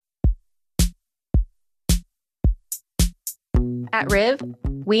At Riv,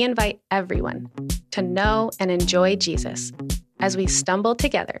 we invite everyone to know and enjoy Jesus as we stumble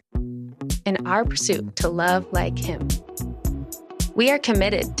together in our pursuit to love like him. We are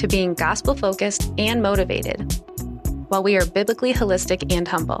committed to being gospel-focused and motivated, while we are biblically holistic and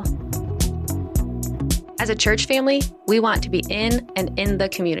humble. As a church family, we want to be in and in the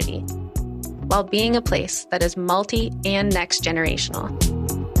community, while being a place that is multi- and next-generational.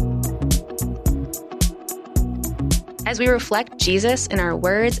 As we reflect Jesus in our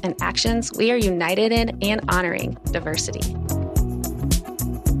words and actions, we are united in and honoring diversity.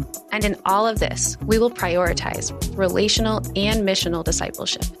 And in all of this, we will prioritize relational and missional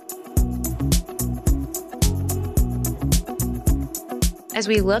discipleship. As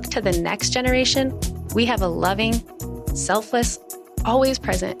we look to the next generation, we have a loving, selfless, always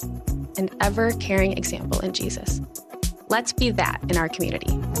present, and ever-caring example in Jesus. Let's be that in our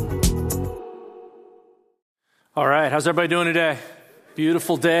community. All right, how's everybody doing today?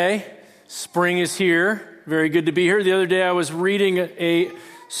 Beautiful day. Spring is here. Very good to be here. The other day I was reading a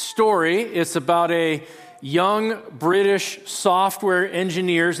story. It's about a young British software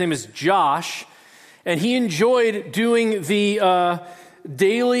engineer. His name is Josh, and he enjoyed doing the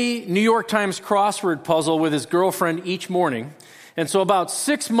daily New York Times crossword puzzle with his girlfriend each morning. And so about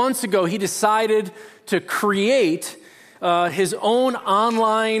 6 months ago, he decided to create his own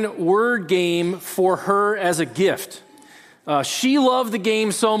online word game for her as a gift. She loved the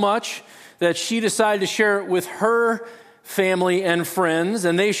game so much that she decided to share it with her family and friends,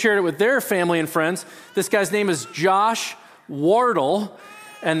 and they shared it with their family and friends. This guy's name is Josh Wardle,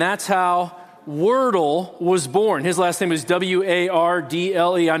 and that's how Wordle was born. His last name is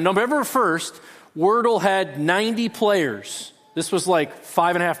Wardle. On November 1st, Wordle had 90 players. This was like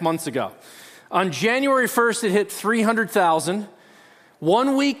 5.5 months ago. On January 1st, it hit 300,000.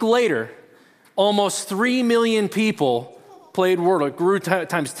 1 week later, almost 3 million people played Wordle. It grew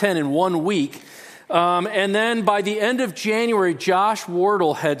times 10 in 1 week. And then by the end of January, Josh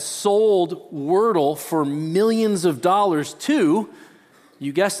Wardle had sold Wordle for millions of dollars to,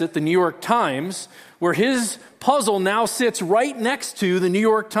 you guessed it, the New York Times, where his puzzle now sits right next to the New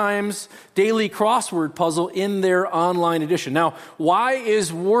York Times daily crossword puzzle in their online edition. Now, why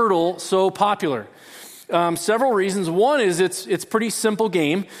is Wordle so popular? Several reasons. One is it's a pretty simple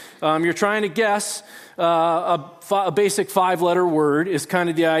game. You're trying to guess a basic 5-letter word is kind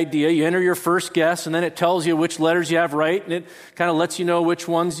of the idea. You enter your first guess, and then it tells you which letters you have right, and it kind of lets you know which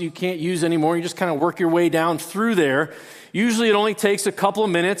ones you can't use anymore. You just kind of work your way down through there. Usually it only takes a couple of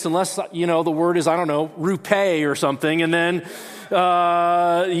minutes, unless, the word is, rupee or something, and then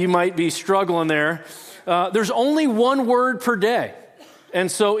you might be struggling there. There's only one word per day. And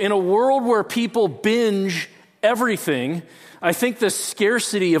so in a world where people binge everything, I think the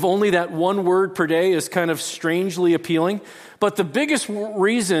scarcity of only that one word per day is kind of strangely appealing. But the biggest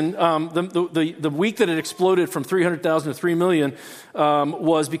reason, the week that it exploded from 300,000 to 3 million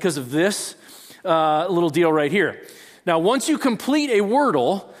was because of this little deal right here. Now, once you complete a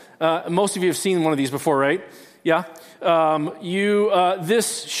Wordle, most of you have seen one of these before, right? Yeah?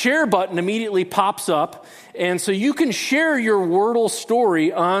 This share button immediately pops up, and so you can share your Wordle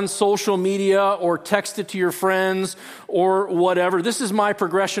story on social media or text it to your friends or whatever. This is my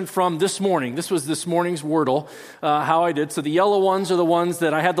progression from this morning. This was this morning's Wordle, how I did. So the yellow ones are the ones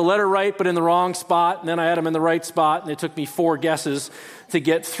that I had the letter right but in the wrong spot, and then I had them in the right spot, and it took me 4 guesses to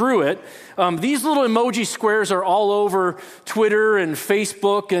get through it. These little emoji squares are all over Twitter and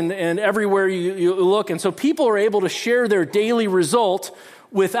Facebook and everywhere you look. And so people are able to share their daily result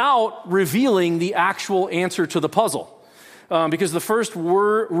without revealing the actual answer to the puzzle. Because the first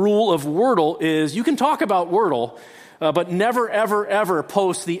rule of Wordle is you can talk about Wordle, but never, ever, ever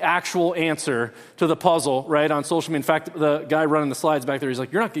post the actual answer to the puzzle, right, on social media. In fact, the guy running the slides back there, he's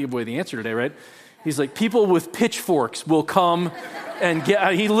like, you're not going to give away the answer today, right? He's like, people with pitchforks will come and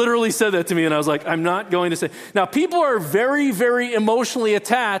he literally said that to me, and I was like, I'm not going to say. Now, people are very, very emotionally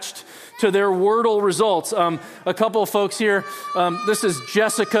attached to their Wordle results. A couple of folks here, this is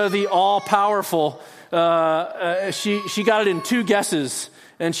Jessica, the all-powerful. She got it in 2 guesses,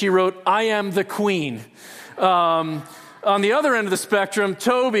 and she wrote, I am the queen. On the other end of the spectrum,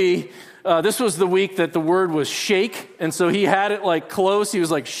 Toby, this was the week that the word was shake, and so he had it like close. He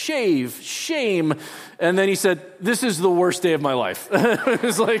was like, shave, shame. And then he said, this is the worst day of my life. It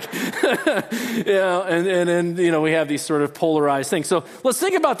was like, and we have these sort of polarized things. So let's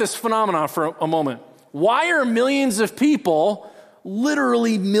think about this phenomenon for a moment. Why are millions of people,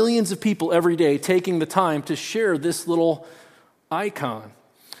 literally millions of people every day, taking the time to share this little icon?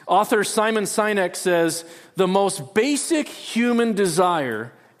 Author Simon Sinek says, the most basic human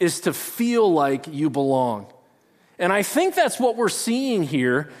desire is to feel like you belong. And I think that's what we're seeing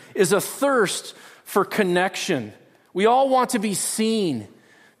here is a thirst for connection. We all want to be seen,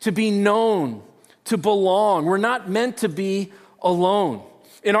 to be known, to belong. We're not meant to be alone.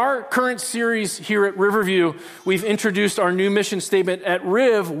 In our current series here at Riverview, we've introduced our new mission statement. At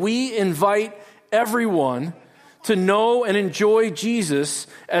Riv, we invite everyone to know and enjoy Jesus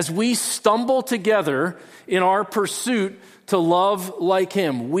as we stumble together in our pursuit to love like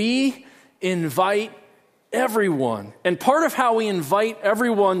him. We invite everyone. And part of how we invite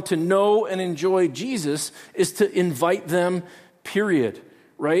everyone to know and enjoy Jesus is to invite them, period,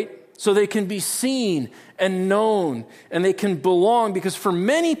 right? So they can be seen and known and they can belong, because for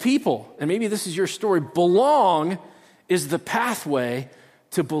many people, and maybe this is your story, belong is the pathway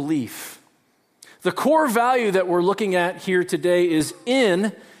to belief. The core value that we're looking at here today is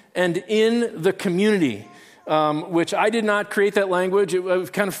in the community, which I did not create that language.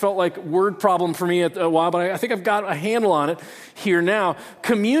 It kind of felt like a word problem for me at a while, but I think I've got a handle on it here now.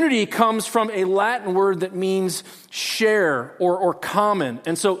 Community comes from a Latin word that means share or common.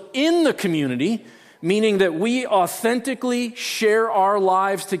 And so in the community, meaning that we authentically share our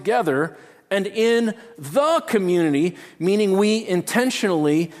lives together, and in the community, meaning we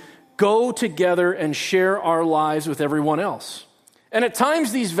intentionally go together and share our lives with everyone else. And at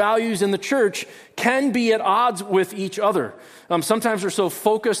times, these values in the church can be at odds with each other. Sometimes we're so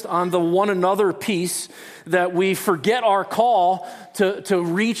focused on the one another piece that we forget our call to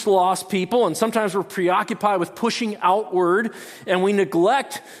reach lost people. And sometimes we're preoccupied with pushing outward, and we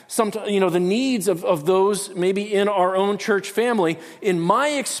neglect the needs of those maybe in our own church family. In my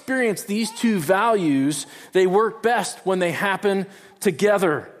experience, these two values, they work best when they happen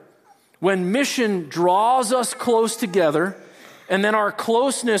together. When mission draws us close together, and then our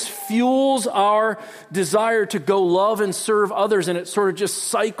closeness fuels our desire to go love and serve others, and it sort of just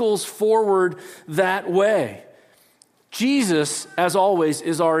cycles forward that way. Jesus, as always,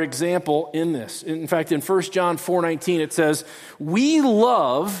 is our example in this. In fact, in 1 John 4:19, it says, "We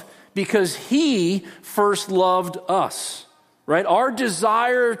love because he first loved us," right? Our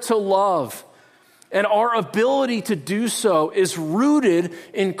desire to love and our ability to do so is rooted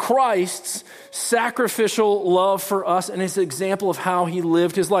in Christ's sacrificial love for us and his example of how he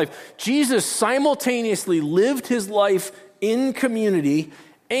lived his life. Jesus simultaneously lived his life in community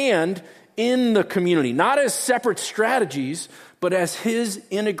and in the community, not as separate strategies, but as his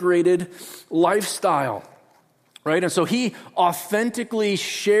integrated lifestyle. Right? And so he authentically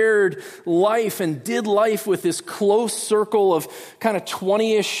shared life and did life with this close circle of kind of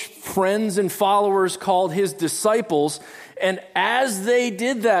 20-ish friends and followers called his disciples. And as they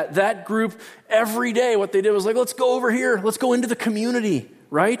did that group every day, what they did was like, let's go over here. Let's go into the community,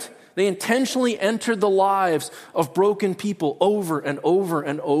 right? They intentionally entered the lives of broken people over and over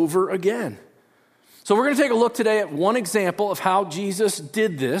and over again. So we're going to take a look today at one example of how Jesus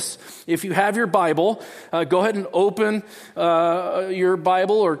did this. If you have your Bible, go ahead and open your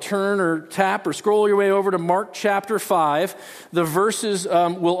Bible or turn or tap or scroll your way over to Mark chapter 5. The verses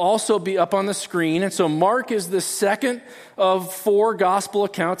will also be up on the screen. And so Mark is the second of four gospel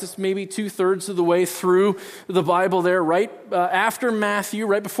accounts. It's maybe 2/3 of the way through the Bible there, right after Matthew,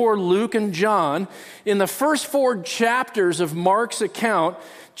 right before Luke and John. In the first 4 chapters of Mark's account,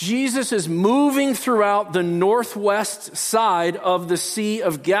 Jesus is moving throughout the northwest side of the Sea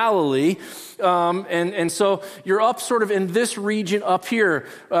of Galilee. And so you're up sort of in this region up here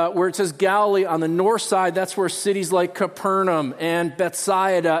where it says Galilee on the north side. That's where cities like Capernaum and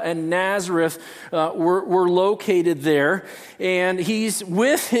Bethsaida and Nazareth were located there. And he's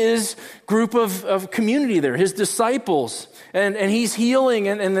with his group of community there, his disciples. And he's healing,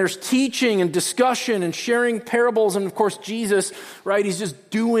 and there's teaching and discussion and sharing parables. And of course, Jesus, right, he's just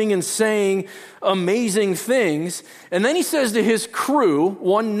doing and saying amazing things. And then he says to his crew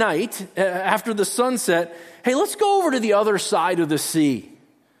one night after the sunset, hey, let's go over to the other side of the sea.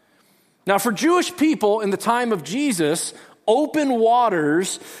 Now, for Jewish people in the time of Jesus, open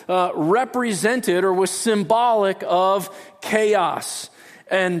waters represented or was symbolic of chaos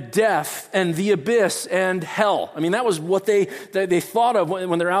and death and the abyss and hell. I mean, that was what they thought of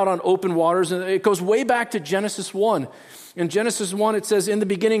when they're out on open waters. And it goes way back to Genesis 1. In Genesis 1, it says, in the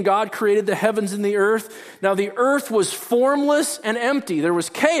beginning, God created the heavens and the earth. Now, the earth was formless and empty. There was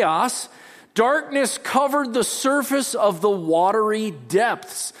chaos. Darkness covered the surface of the watery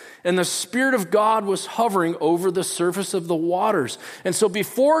depths, and the Spirit of God was hovering over the surface of the waters. And so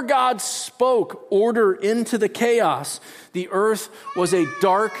before God spoke order into the chaos, the earth was a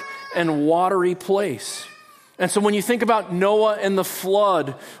dark and watery place. And so when you think about Noah and the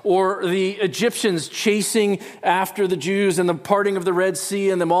flood, or the Egyptians chasing after the Jews and the parting of the Red Sea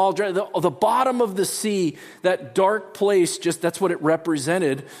and them all, the bottom of the sea, that dark place, just that's what it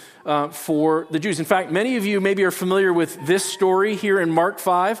represented for the Jews. In fact, many of you maybe are familiar with this story here in Mark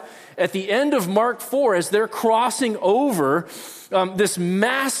 5. At the end of Mark 4, as they're crossing over, this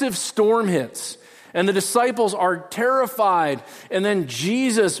massive storm hits. And the disciples are terrified. And then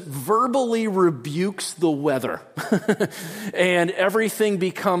Jesus verbally rebukes the weather. And everything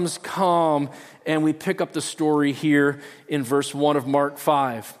becomes calm. And we pick up the story here in verse 1 of Mark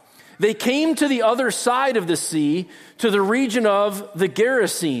 5. They came to the other side of the sea, to the region of the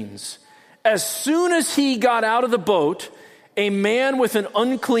Gerasenes. As soon as he got out of the boat, a man with an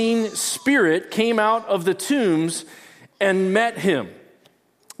unclean spirit came out of the tombs and met him.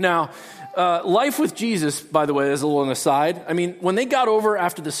 Now, life with Jesus, by the way, is a little on the side. I mean, when they got over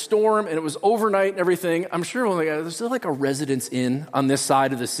after the storm and it was overnight and everything, I'm sure there's like a residence inn on this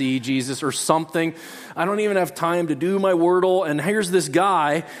side of the sea, Jesus, or something. I don't even have time to do my wordle. And here's this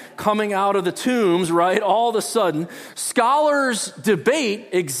guy coming out of the tombs, right? All of a sudden, scholars debate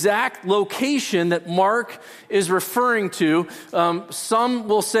exact location that Mark is referring to. Some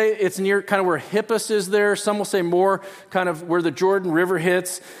will say it's near kind of where Hippus is there. Some will say more kind of where the Jordan River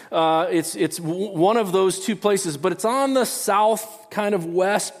hits. It's one of those two places, but it's on the south kind of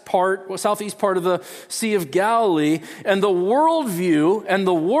southeast part of the Sea of Galilee, and the worldview and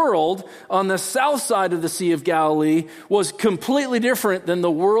the world on the south side of the Sea of Galilee was completely different than the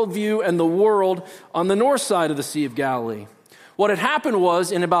worldview and the world on the north side of the Sea of Galilee. What had happened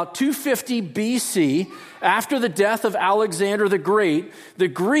was in about 250 BC, after the death of Alexander the Great, the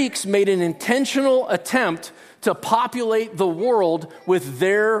Greeks made an intentional attempt to populate the world with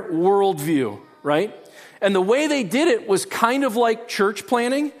their worldview, right? And the way they did it was kind of like church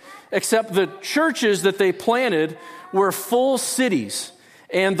planting, except the churches that they planted were full cities.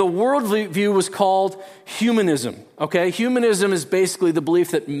 And the worldview was called humanism, okay? Humanism is basically the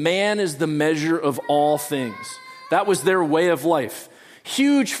belief that man is the measure of all things. That was their way of life.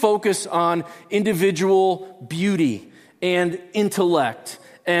 Huge focus on individual beauty and intellect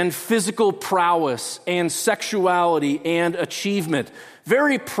and physical prowess and sexuality and achievement.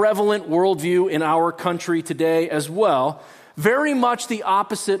 Very prevalent worldview in our country today as well. Very much the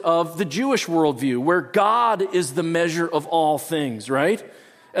opposite of the Jewish worldview, where God is the measure of all things, right?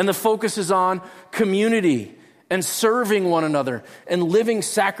 And the focus is on community and serving one another and living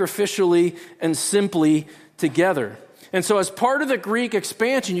sacrificially and simply together. And so as part of the Greek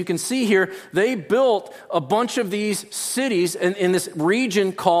expansion, you can see here, they built a bunch of these cities in this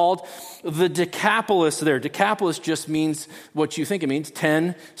region called the Decapolis there. Decapolis just means what you think it means,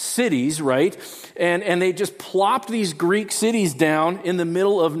 10 cities, right? And they just plopped these Greek cities down in the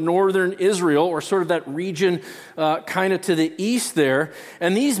middle of northern Israel, or sort of that region kind of to the east there.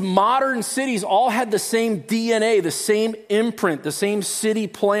 And these modern cities all had the same DNA, the same imprint, the same city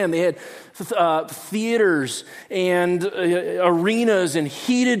plan. They had theaters and arenas and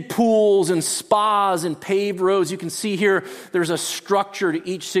heated pools and spas and paved roads. You can see here there's a structure to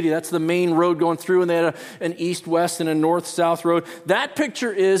each city. That's the main road going through, and they had an east-west and a north-south road. That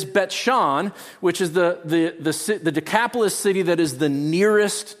picture is Bet Shan, which is the Decapolis city that is the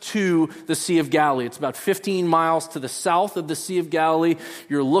nearest to the Sea of Galilee. It's about 15 miles to the south of the Sea of Galilee.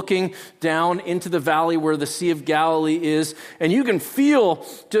 You're looking down into the valley where the Sea of Galilee is, and you can feel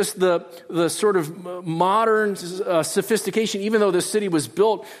just the sort of modern sophistication, even though this city was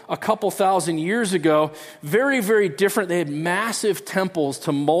built a couple thousand years ago. Very, very different. They had massive temples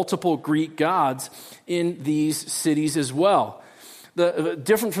to multiple Greek gods in these cities as well.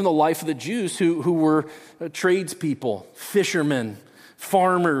 Different from the life of the Jews who were tradespeople, fishermen,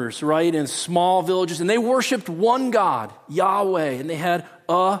 farmers, right, in small villages. And they worshiped one God, Yahweh, and they had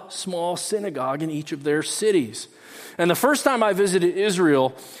a small synagogue in each of their cities. And the first time I visited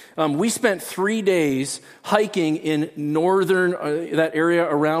Israel, we spent 3 days hiking in northern, that area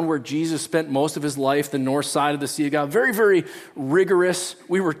around where Jesus spent most of his life, the north side of the Sea of Galilee. Very, very rigorous.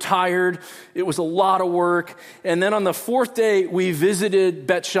 We were tired. It was a lot of work. And then on the fourth day, we visited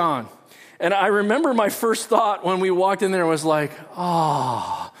Bet Shan. And I remember my first thought when we walked in there was like,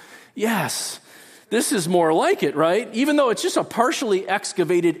 yes, this is more like it, right? Even though it's just a partially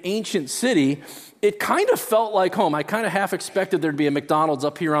excavated ancient city, it kind of felt like home. I kind of half expected there'd be a McDonald's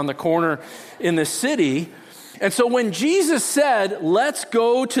up here on the corner in the city. And so when Jesus said, let's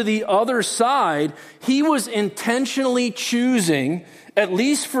go to the other side, he was intentionally choosing, at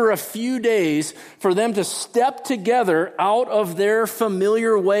least for a few days, for them to step together out of their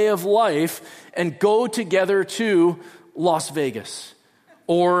familiar way of life and go together to Las Vegas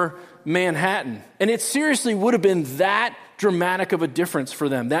or Manhattan. And it seriously would have been that dramatic of a difference for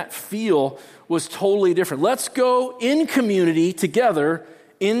them. That feel was totally different. Let's go in community together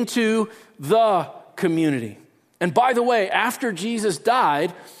into the community. And by the way, after Jesus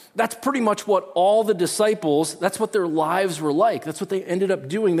died, that's pretty much what all the disciples, that's what their lives were like. That's what they ended up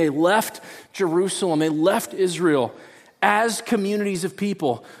doing. They left Jerusalem, they left Israel as communities of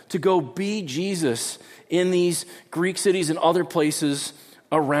people to go be Jesus in these Greek cities and other places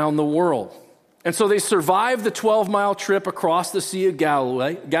around the world. And so they survived the 12-mile trip across the Sea of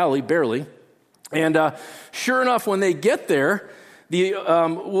Galilee, barely. And sure enough, when they get there, the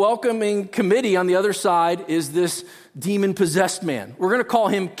welcoming committee on the other side is this demon-possessed man. We're going to call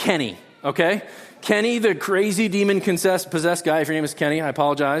him Kenny, okay? Kenny, the crazy demon-possessed guy. If your name is Kenny, I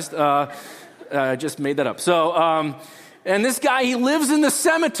apologized. I just made that up. So, and this guy, he lives in the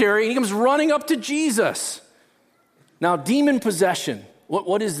cemetery, and he comes running up to Jesus. Now, demon possession,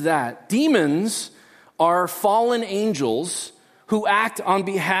 what is that? Demons are fallen angels who act on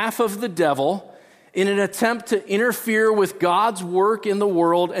behalf of the devil in an attempt to interfere with God's work in the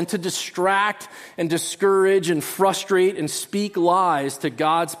world and to distract and discourage and frustrate and speak lies to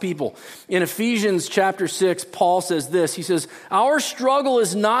God's people. In Ephesians chapter 6, Paul says this. He says, "Our struggle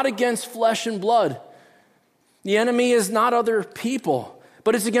is not against flesh and blood. The enemy is not other people,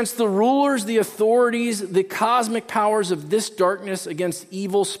 but it's against the rulers, the authorities, the cosmic powers of this darkness, against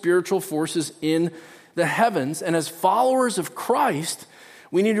evil spiritual forces in the heavens." And as followers of Christ,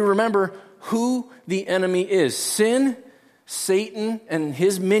 we need to remember who the enemy is. Sin, Satan, and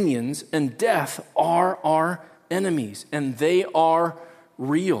his minions, and death are our enemies, and they are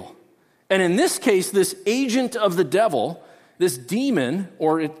real. And in this case, this agent of the devil, this demon,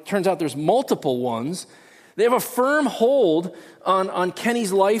 or it turns out there's multiple ones, they have a firm hold on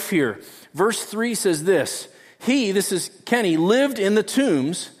Kenny's life here. Verse 3 says this, this is Kenny, lived in the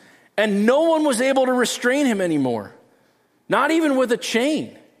tombs, and no one was able to restrain him anymore, not even with a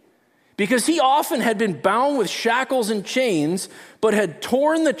chain. Because he often had been bound with shackles and chains, but had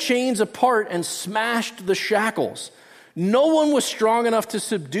torn the chains apart and smashed the shackles. No one was strong enough to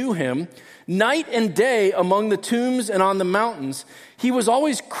subdue him. Night and day among the tombs and on the mountains, he was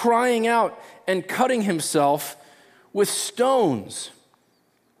always crying out and cutting himself with stones.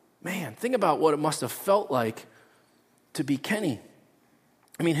 Man, think about what it must have felt like to be Kenny.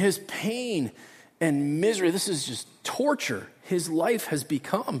 I mean, his pain and misery, this is just torture his life has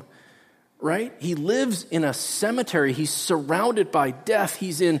become. Right? He lives in a cemetery. He's surrounded by death.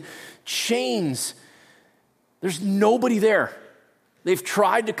 He's in chains. There's nobody there. They've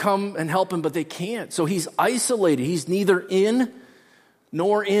tried to come and help him, but they can't. So he's isolated. He's neither in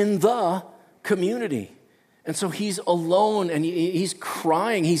nor in the community. And so he's alone and he's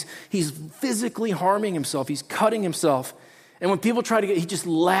crying. He's physically harming himself. He's cutting himself. And when people try to he just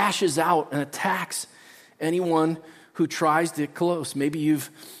lashes out and attacks anyone who tries to get close. Maybe you've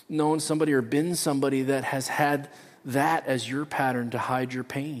known somebody or been somebody that has had that as your pattern to hide your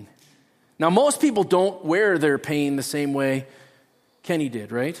pain. Now, most people don't wear their pain the same way Kenny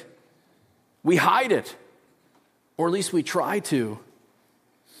did, right? We hide it, or at least we try to.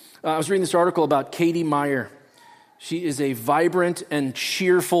 I was reading this article about Katie Meyer. She is a vibrant and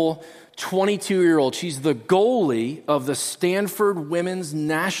cheerful 22-year-old. She's the goalie of the Stanford Women's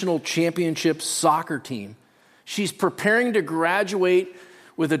National Championship soccer team. She's preparing to graduate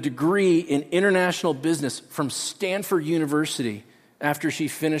with a degree in international business from Stanford University after she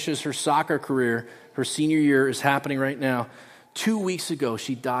finishes her soccer career. Her senior year is happening right now. 2 weeks ago,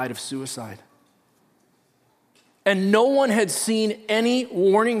 she died of suicide. And no one had seen any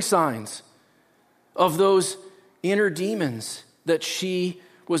warning signs of those inner demons that she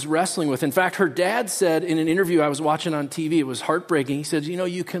was wrestling with. In fact, her dad said in an interview I was watching on TV, it was heartbreaking. He said,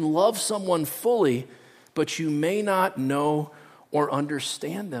 you can love someone fully, but you may not know or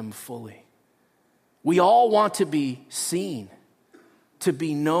understand them fully. We all want to be seen, to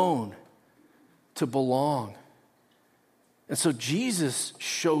be known, to belong. And so Jesus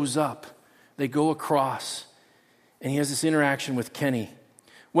shows up. They go across, and he has this interaction with Kenny.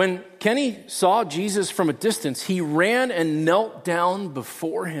 When Kenny saw Jesus from a distance, he ran and knelt down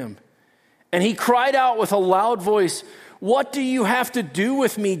before him. And he cried out with a loud voice, "What do you have to do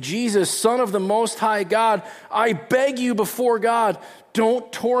with me, Jesus, Son of the Most High God? I beg you before God,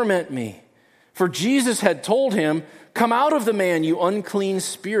 don't torment me." For Jesus had told him, "Come out of the man, you unclean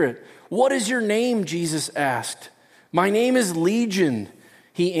spirit." "What is your name?" Jesus asked. "My name is Legion,"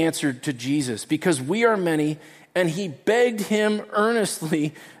 he answered to Jesus, "because we are many and he begged him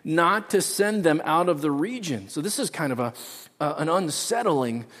earnestly not to send them out of the region. So this is kind of an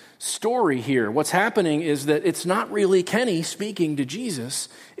unsettling story here. What's happening is that it's not really Kenny speaking to Jesus.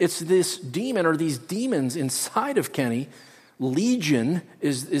 It's this demon or these demons inside of Kenny. Legion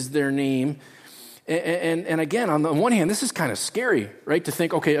is their name. And again, on the one hand, this is kind of scary, right? To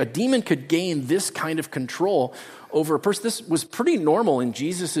think, okay, a demon could gain this kind of control over a person. This was pretty normal in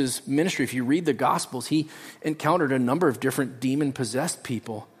Jesus' ministry. If you read the Gospels, he encountered a number of different demon-possessed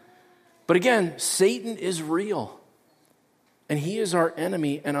people. But again, Satan is real, and he is our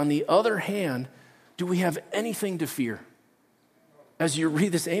enemy. And on the other hand, do we have anything to fear? As you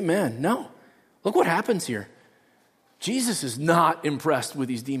read this, amen. No. Look what happens here. Jesus is not impressed with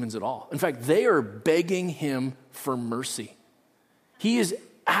these demons at all. In fact, they are begging him for mercy. He is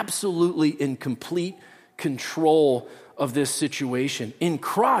absolutely in complete control of this situation. In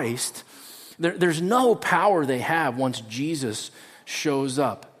Christ, there's no power they have once Jesus shows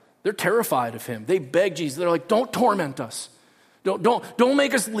up. They're terrified of him. They beg Jesus. They're like, don't torment us. Don't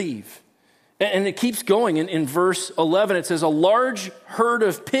make us leave. And it keeps going. In verse 11, it says, a large herd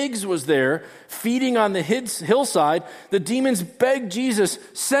of pigs was there, feeding on the hillside. The demons begged Jesus,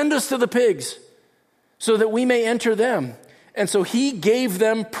 send us to the pigs so that we may enter them. And so he gave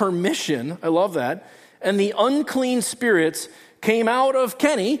them permission. I love that. And the unclean spirits came out of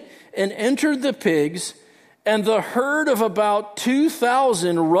Kenny and entered the pigs. And the herd of about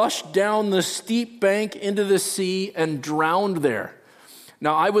 2,000 rushed down the steep bank into the sea and drowned there.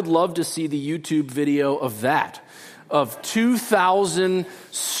 Now, I would love to see the YouTube video of that, of 2,000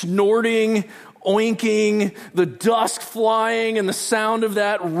 snorting, oinking, the dust flying, and the sound of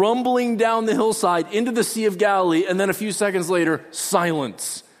that rumbling down the hillside into the Sea of Galilee, and then a few seconds later,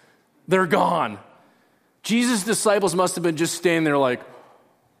 silence. They're gone. Jesus' disciples must have been just standing there like,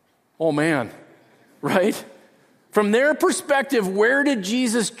 oh man, right? From their perspective, where did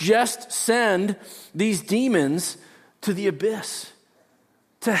Jesus just send these demons? To the abyss.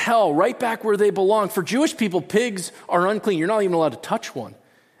 To hell, right back where they belong. For Jewish people, pigs are unclean. You're not even allowed to touch one.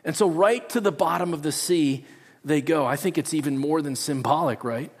 And so right to the bottom of the sea they go. I think it's even more than symbolic,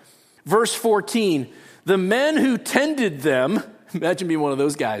 right? Verse 14, the men who tended them, imagine being one of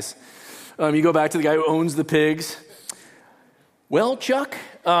those guys. You go back to the guy who owns the pigs. Well, Chuck,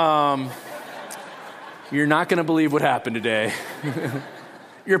 you're not going to believe what happened today.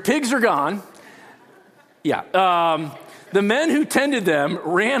 Your pigs are gone. Yeah. The men who tended them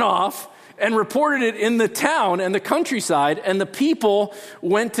ran off and reported it in the town and the countryside, and the people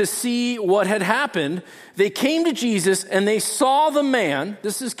went to see what had happened. They came to Jesus, and they saw the man,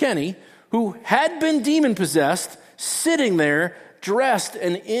 this is Kenny, who had been demon-possessed, sitting there, dressed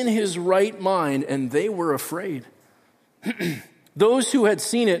and in his right mind, and they were afraid. Those who had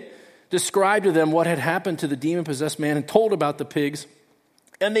seen it described to them what had happened to the demon-possessed man and told about the pigs,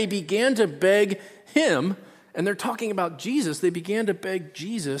 and they began to beg him. And they're talking about Jesus. They began to beg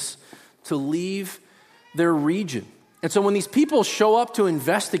Jesus to leave their region. And so when these people show up to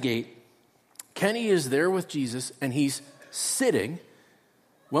investigate, Kenny is there with Jesus and he's sitting.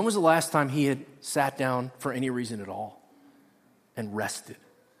 When was the last time he had sat down for any reason at all and rested?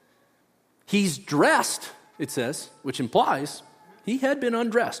 He's dressed, it says, which implies he had been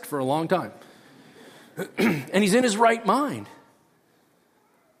undressed for a long time. And he's in his right mind,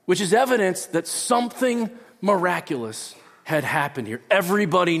 which is evidence that something miraculous had happened here.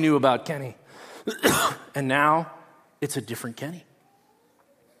 Everybody knew about Kenny. And now it's a different Kenny.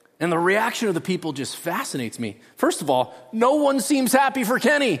 And the reaction of the people just fascinates me. First of all, no one seems happy for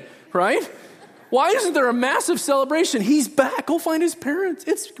Kenny, right? Why isn't there a massive celebration? He's back. Go find his parents.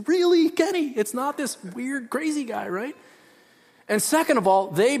 It's really Kenny. It's not this weird, crazy guy, right? And second of all,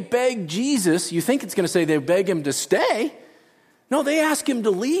 they beg Jesus. You think it's going to say they beg him to stay. No, they ask him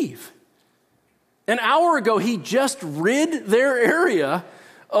to leave. An hour ago, he just rid their area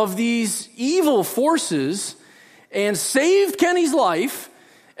of these evil forces and saved Kenny's life,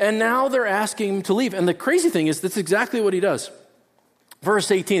 and now they're asking him to leave. And the crazy thing is, that's exactly what he does. Verse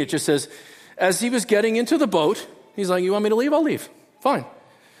 18, it just says, as he was getting into the boat, he's like, you want me to leave? I'll leave. Fine.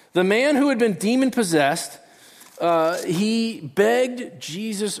 The man who had been demon-possessed, he begged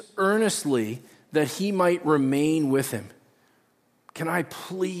Jesus earnestly that he might remain with him. Can I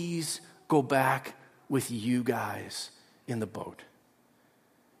please go back with you guys in the boat?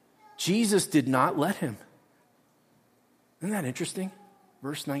 Jesus did not let him. Isn't that interesting?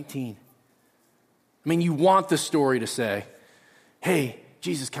 Verse 19. I mean, you want the story to say, hey,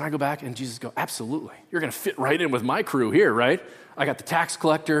 Jesus, can I go back? And Jesus go, absolutely. You're going to fit right in with my crew here, right? I got the tax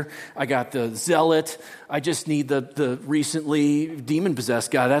collector. I got the zealot. I just need the recently demon-possessed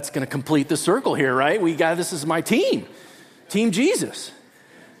guy. That's going to complete the circle here, right? This is my team. Team Jesus.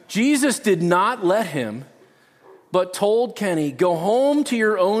 Jesus did not let him, but told Kenny, go home to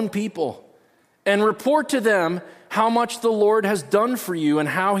your own people and report to them how much the Lord has done for you and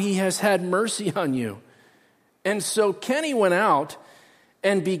how he has had mercy on you. And so Kenny went out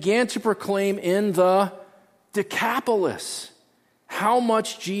and began to proclaim in the Decapolis how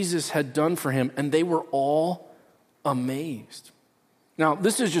much Jesus had done for him, and they were all amazed. Now,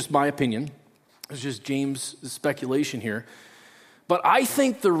 this is just my opinion. It's just James' speculation here. But I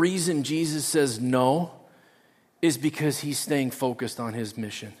think the reason Jesus says no is because he's staying focused on his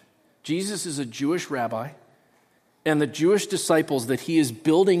mission. Jesus is a Jewish rabbi, and the Jewish disciples that he is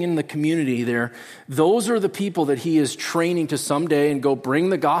building in the community there, those are the people that he is training to someday and go bring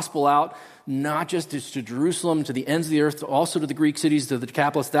the gospel out, not just to Jerusalem, to the ends of the earth, also to the Greek cities, to the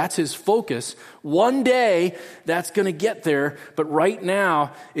Decapolis. That's his focus. One day, that's going to get there. But right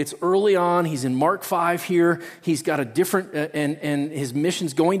now, it's early on. He's in Mark 5 here. He's got a different, and his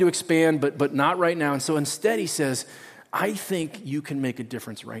mission's going to expand, but not right now. And so instead, he says, I think you can make a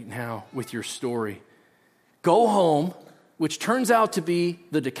difference right now with your story. Go home, which turns out to be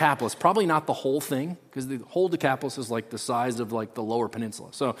the Decapolis. Probably not the whole thing, because the whole Decapolis is like the size of like the Lower Peninsula.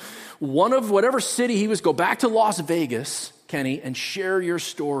 So one of whatever city he was, go back to Las Vegas, Kenny, and share your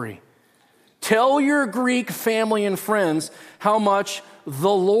story. Tell your Greek family and friends how much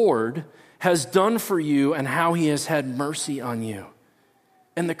the Lord has done for you and how he has had mercy on you.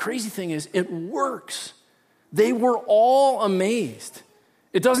 And the crazy thing is, it works. They were all amazed.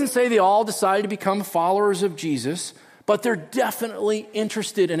 It doesn't say they all decided to become followers of Jesus, but they're definitely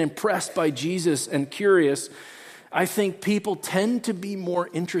interested and impressed by Jesus and curious. I think people tend to be more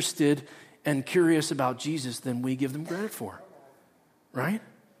interested and curious about Jesus than we give them credit for, right?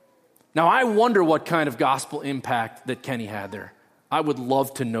 Now, I wonder what kind of gospel impact that Kenny had there. I would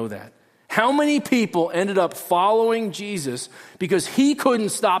love to know that. How many people ended up following Jesus because he couldn't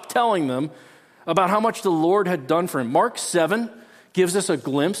stop telling them about how much the Lord had done for him? Mark 7 gives us a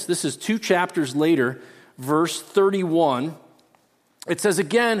glimpse. This is 2 chapters later, verse 31. It says,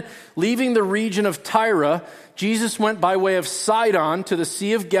 again, leaving the region of Tyre, Jesus went by way of Sidon to the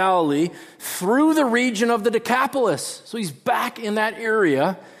Sea of Galilee through the region of the Decapolis. So he's back in that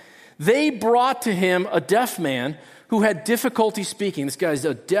area. They brought to him a deaf man who had difficulty speaking. This guy's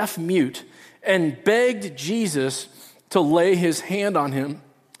a deaf mute, and begged Jesus to lay his hand on him.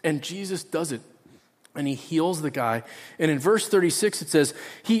 And Jesus does it. And he heals the guy. And in verse 36, it says,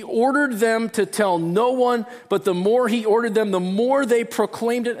 he ordered them to tell no one, but the more he ordered them, the more they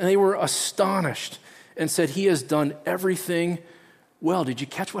proclaimed it, and they were astonished and said, he has done everything well. Did you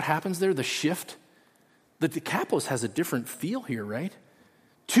catch what happens there? The shift? The Decapolis has a different feel here, right?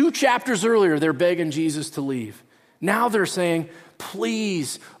 2 chapters earlier, they're begging Jesus to leave. Now they're saying,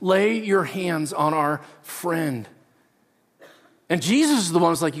 please lay your hands on our friend. And Jesus is the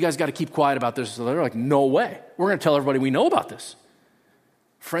one who's like, you guys got to keep quiet about this. So they're like, no way. We're going to tell everybody we know about this.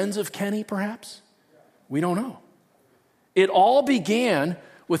 Friends of Kenny, perhaps? We don't know. It all began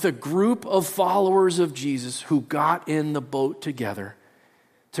with a group of followers of Jesus who got in the boat together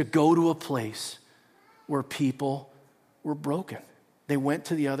to go to a place where people were broken. They went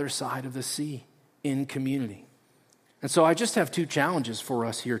to the other side of the sea in community. And so I just have 2 challenges for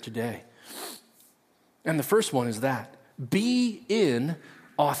us here today. And the first one is that. Be in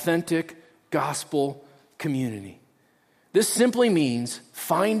authentic gospel community. This simply means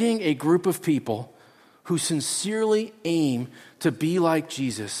finding a group of people who sincerely aim to be like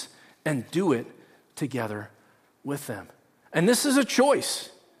Jesus and do it together with them. And this is a choice.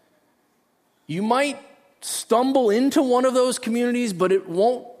 You might stumble into one of those communities, but it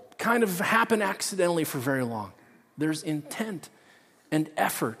won't kind of happen accidentally for very long. There's intent and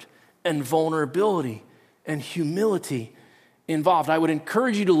effort and vulnerability and humility involved. I would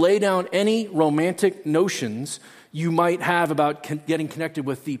encourage you to lay down any romantic notions you might have about getting connected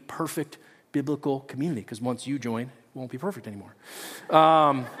with the perfect biblical community, because once you join, it won't be perfect anymore.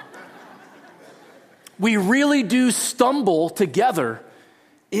 We really do stumble together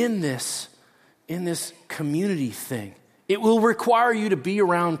in this community thing. It will require you to be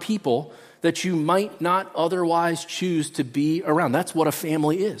around people that you might not otherwise choose to be around. That's what a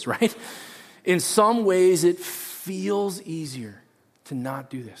family is, right? In some ways, it feels easier to not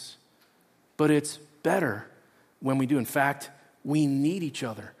do this. But it's better when we do. In fact, we need each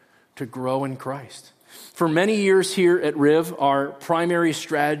other to grow in Christ. For many years here at Riv, our primary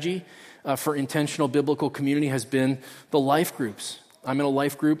strategy for intentional biblical community has been the life groups. I'm in a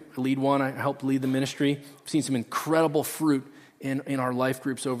life group. I lead one. I help lead the ministry. I've seen some incredible fruit in our life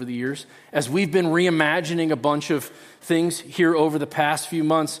groups over the years. As we've been reimagining a bunch of things here over the past few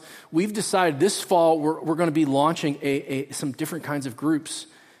months, we've decided this fall we're going to be launching some different kinds of groups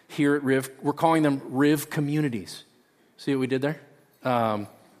here at Riv. We're calling them Riv communities. See what we did there?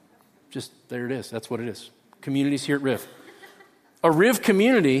 Just there it is. That's what it is. Communities here at Riv. A Riv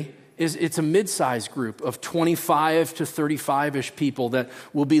community it's a mid-sized group of 25 to 35-ish people that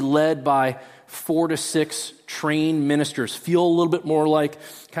will be led by 4 to 6 trained ministers. Feel a little bit more like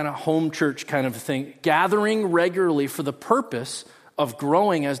kind of home church kind of thing. Gathering regularly for the purpose of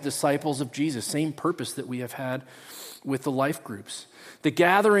growing as disciples of Jesus. Same purpose that we have had with the life groups. The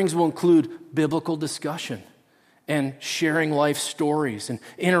gatherings will include biblical discussion and sharing life stories and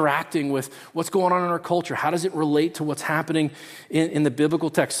interacting with what's going on in our culture. How does it relate to what's happening in the biblical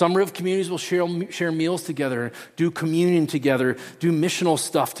text? Some Riv communities will share meals together, do communion together, do missional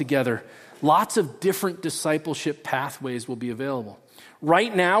stuff together. Lots of different discipleship pathways will be available.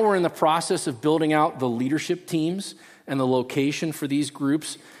 Right now, we're in the process of building out the leadership teams and the location for these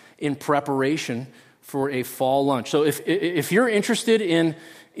groups in preparation for a fall lunch. So if you're interested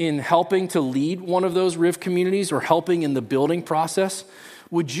in helping to lead one of those Riv communities or helping in the building process,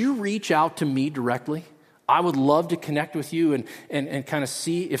 would you reach out to me directly? I would love to connect with you and kind of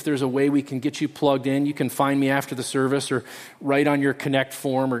see if there's a way we can get you plugged in. You can find me after the service or write on your Connect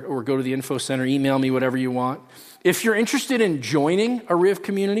form or go to the info center, email me, whatever you want. If you're interested in joining a Riv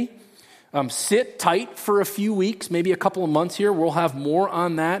community, sit tight for a few weeks, maybe a couple of months here. We'll have more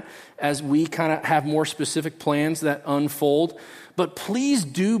on that as we kind of have more specific plans that unfold. But please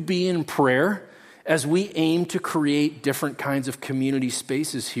do be in prayer as we aim to create different kinds of community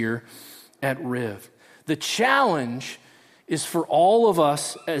spaces here at Riv. The challenge is for all of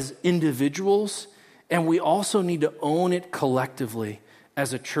us as individuals, and we also need to own it collectively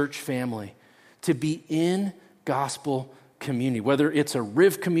as a church family, to be in gospel community, whether it's a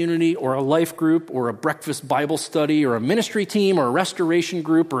Riv community or a life group or a breakfast Bible study or a ministry team or a restoration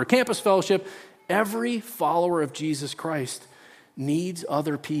group or a campus fellowship. Every follower of Jesus Christ needs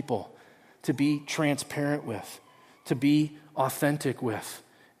other people to be transparent with, to be authentic with.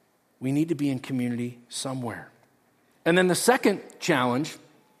 We need to be in community somewhere. And then the second challenge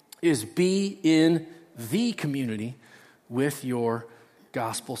is be in the community with your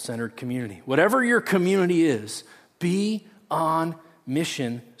gospel-centered community. Whatever your community is, be on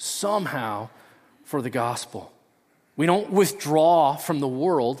mission somehow for the gospel. We don't withdraw from the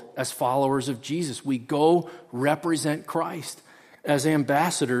world as followers of Jesus. We go represent Christ as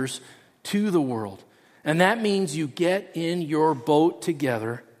ambassadors to the world. And that means you get in your boat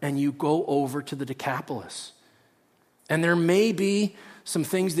together and you go over to the Decapolis. And there may be some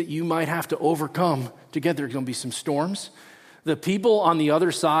things that you might have to overcome together. There's going to be some storms. The people on the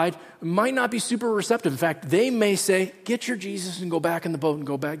other side might not be super receptive. In fact, they may say, get your Jesus and go back in the boat and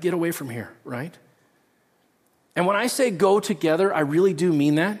go back, get away from here, right? And when I say go together, I really do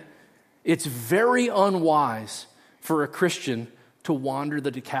mean that. It's very unwise for a Christian to wander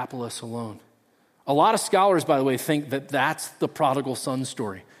the Decapolis alone. A lot of scholars, by the way, think that that's the prodigal son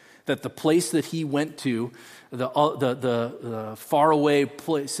story, that the place that he went to, the faraway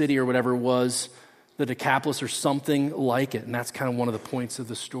city or whatever was, the Decapolis or something like it, and that's kind of one of the points of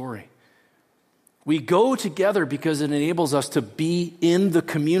the story. We go together because it enables us to be in the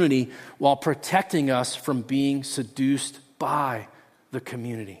community while protecting us from being seduced by the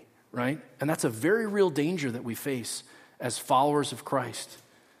community, right? And that's a very real danger that we face as followers of Christ.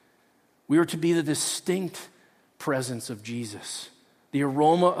 We are to be the distinct presence of Jesus, the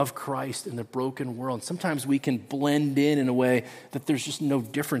aroma of Christ in the broken world. Sometimes we can blend in a way that there's just no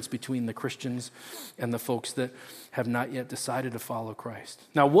difference between the Christians and the folks that have not yet decided to follow Christ.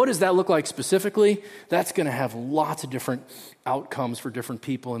 Now, what does that look like specifically? That's going to have lots of different outcomes for different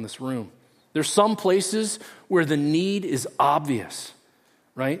people in this room. There's some places where the need is obvious,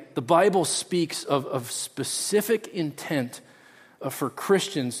 right? The Bible speaks of specific intent for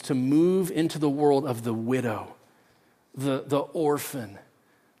Christians to move into the world of the widow, the orphan,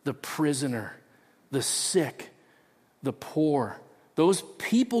 the prisoner, the sick, the poor. Those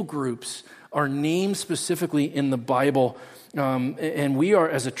people groups are named specifically in the Bible, and we are,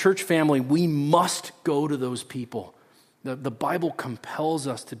 as a church family, we must go to those people The Bible compels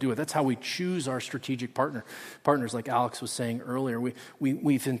us to do it. That's how we choose our strategic partners, like Alex was saying earlier.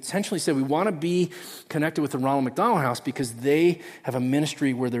 We've intentionally said we want to be connected with the Ronald McDonald House because they have a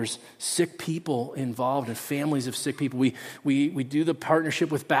ministry where there's sick people involved and families of sick people. We do the partnership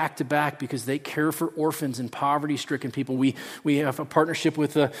with Back to Back because they care for orphans and poverty-stricken people. We have a partnership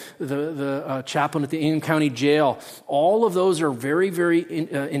with the chaplain at the Ingham County Jail. All of those are very, very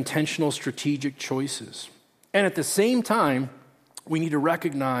intentional strategic choices. And at the same time, we need to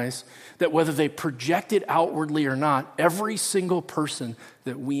recognize that whether they project it outwardly or not, every single person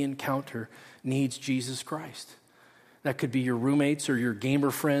that we encounter needs Jesus Christ. That could be your roommates or your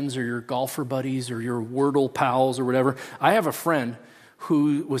gamer friends or your golfer buddies or your Wordle pals or whatever. I have a friend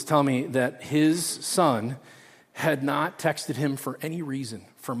who was telling me that his son had not texted him for any reason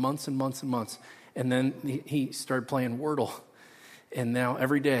for months and months and months. And then he started playing Wordle. And now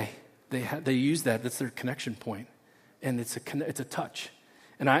every day, they use that. That's their connection point, and it's a touch.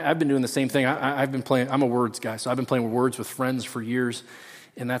 And I've been doing the same thing. I've been playing. I'm a words guy, so I've been playing words with friends for years,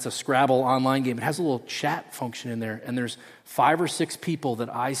 and that's a Scrabble online game. It has a little chat function in there, and there's 5 or 6 people that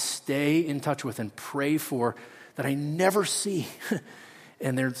I stay in touch with and pray for that I never see,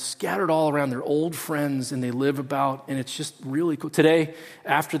 and they're scattered all around. They're old friends, and they live about, and it's just really cool. Today,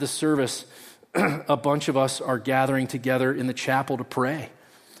 after the service, a bunch of us are gathering together in the chapel to pray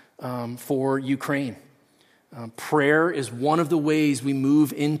for Ukraine. Prayer is one of the ways we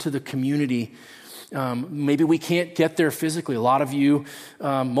move into the community. Maybe we can't get there physically. A lot of you,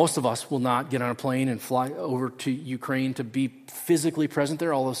 most of us will not get on a plane and fly over to Ukraine to be physically present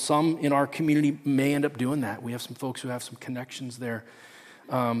there, although some in our community may end up doing that. We have some folks who have some connections there.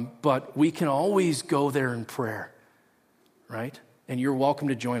 But we can always go there in prayer, right? And you're welcome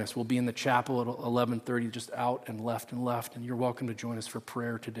to join us. We'll be in the chapel at 11:30, just out and left, and you're welcome to join us for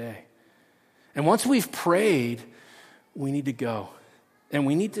prayer today. And once we've prayed, we need to go. And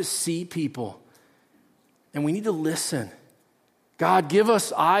we need to see people. And we need to listen. God, give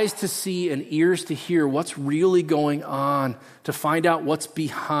us eyes to see and ears to hear what's really going on, to find out what's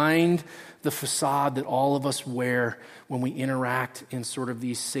behind the facade that all of us wear when we interact in sort of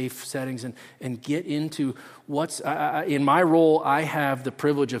these safe settings and get into what's, in my role, I have the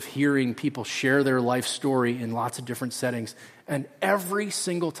privilege of hearing people share their life story in lots of different settings. And every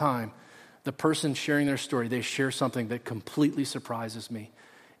single time, the person sharing their story, they share something that completely surprises me.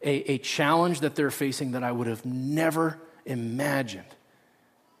 A challenge that they're facing that I would have never imagined.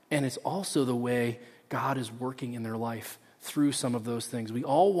 And it's also the way God is working in their life through some of those things. We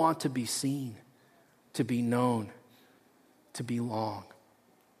all want to be seen, to be known, to belong.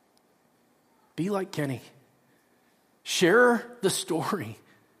 Be like Kenny. Share the story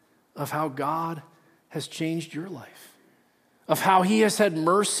of how God has changed your life, of how he has had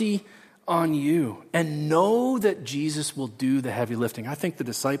mercy on you, and know that Jesus will do the heavy lifting. I think the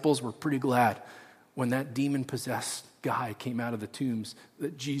disciples were pretty glad when that demon-possessed guy came out of the tombs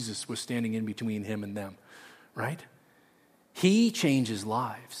that Jesus was standing in between him and them, right? He changes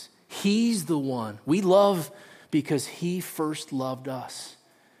lives. He's the one we love because he first loved us.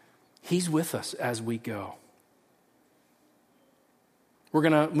 He's with us as we go. We're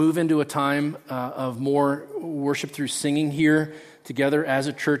going to move into a time of more worship through singing here together as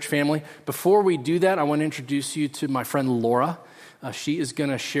a church family. Before we do that, I want to introduce you to my friend Laura. She is going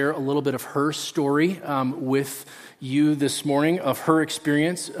to share a little bit of her story with you this morning, of her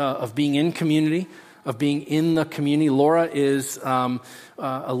experience of being in community, of being in the community. Laura is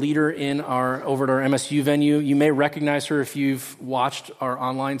a leader over at our MSU venue. You may recognize her if you've watched our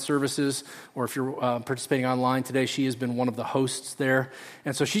online services or if you're participating online today. She has been one of the hosts there.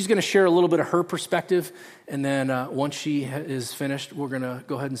 And so she's going to share a little bit of her perspective. And then once she is finished, we're going to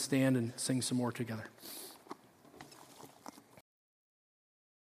go ahead and stand and sing some more together.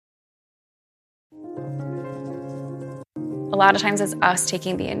 A lot of times it's us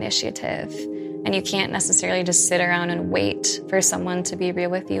taking the initiative, and you can't necessarily just sit around and wait for someone to be real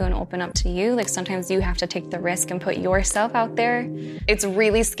with you and open up to you. Like, sometimes you have to take the risk and put yourself out there. It's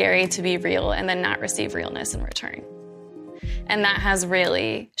really scary to be real and then not receive realness in return. And that has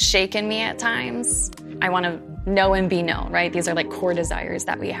really shaken me at times. I want to know and be known, right? These are like core desires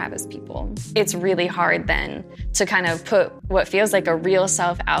that we have as people. It's really hard then to kind of put what feels like a real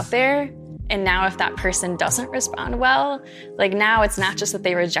self out there. And now if that person doesn't respond well, like, now it's not just that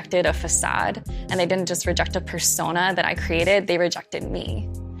they rejected a facade and they didn't just reject a persona that I created, they rejected me.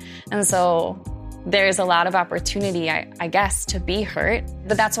 And so there's a lot of opportunity, I guess, to be hurt.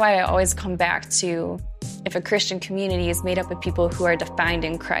 But that's why I always come back to, if a Christian community is made up of people who are defined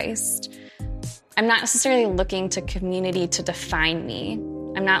in Christ, I'm not necessarily looking to community to define me.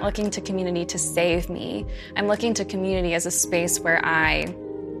 I'm not looking to community to save me. I'm looking to community as a space where I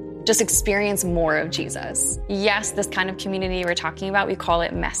just experience more of Jesus. Yes, this kind of community we're talking about, we call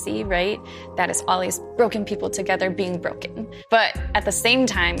it messy, right? That is all these broken people together being broken. But at the same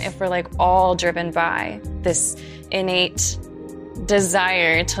time, if we're like all driven by this innate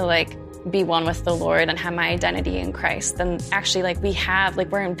desire to like be one with the Lord and have my identity in Christ, then actually like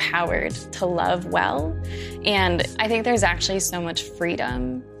we're empowered to love well. And I think there's actually so much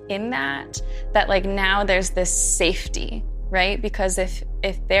freedom in that like now there's this safety, right? Because if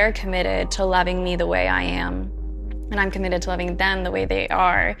they're committed to loving me the way I am, and I'm committed to loving them the way they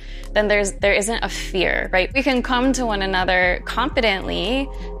are, then there isn't a fear, right? We can come to one another confidently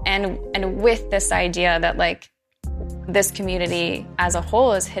and with this idea that like this community as a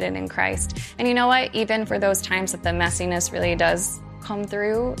whole is hidden in Christ. And you know what? Even for those times that the messiness really does come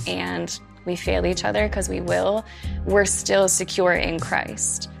through and we fail each other, because we will, we're still secure in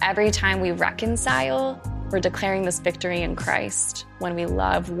Christ. Every time we reconcile, we're declaring this victory in Christ when we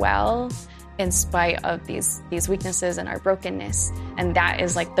love well in spite of these weaknesses and our brokenness. And that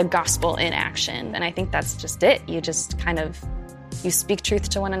is like the gospel in action. And I think that's just it. You just you speak truth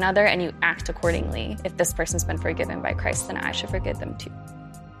to one another and you act accordingly. If this person's been forgiven by Christ, then I should forgive them too.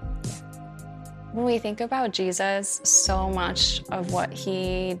 When we think about Jesus, so much of what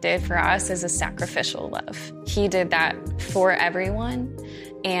he did for us is a sacrificial love. He did that for everyone.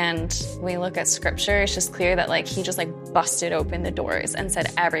 And when we look at scripture, it's just clear that like he just like busted open the doors and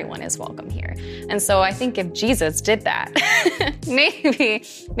said, everyone is welcome here. And so I think if Jesus did that, maybe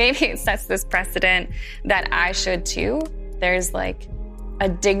it sets this precedent that I should too. There's like a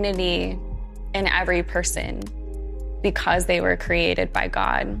dignity in every person because they were created by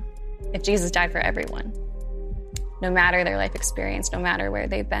God. If Jesus died for everyone, no matter their life experience, no matter where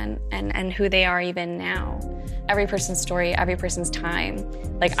they've been and who they are even now, every person's story, every person's time,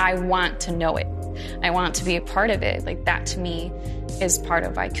 like I want to know it. I want to be a part of it. Like that to me is part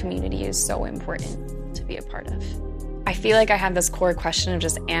of why community is so important to be a part of. I feel like I have this core question of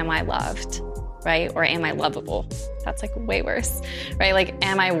just, am I loved? Right? Or am I lovable? That's like way worse, right? Like,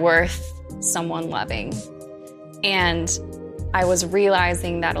 am I worth someone loving? And I was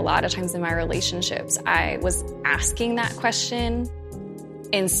realizing that a lot of times in my relationships, I was asking that question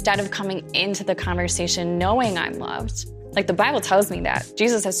instead of coming into the conversation knowing I'm loved. Like the Bible tells me that.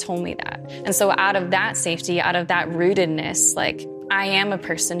 Jesus has told me that. And so out of that safety, out of that rootedness, like I am a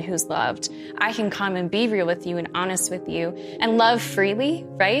person who's loved. I can come and be real with you and honest with you and love freely,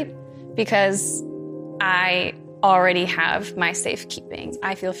 right? Because I already have my safekeeping.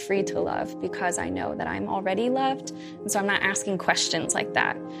 I feel free to love because I know that I'm already loved. And so I'm not asking questions like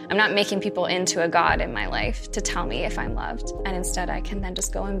that. I'm not making people into a God in my life to tell me if I'm loved. And instead I can then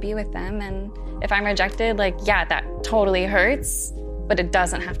just go and be with them. And if I'm rejected, like, yeah, that totally hurts, but it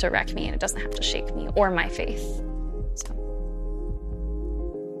doesn't have to wreck me and it doesn't have to shake me or my faith.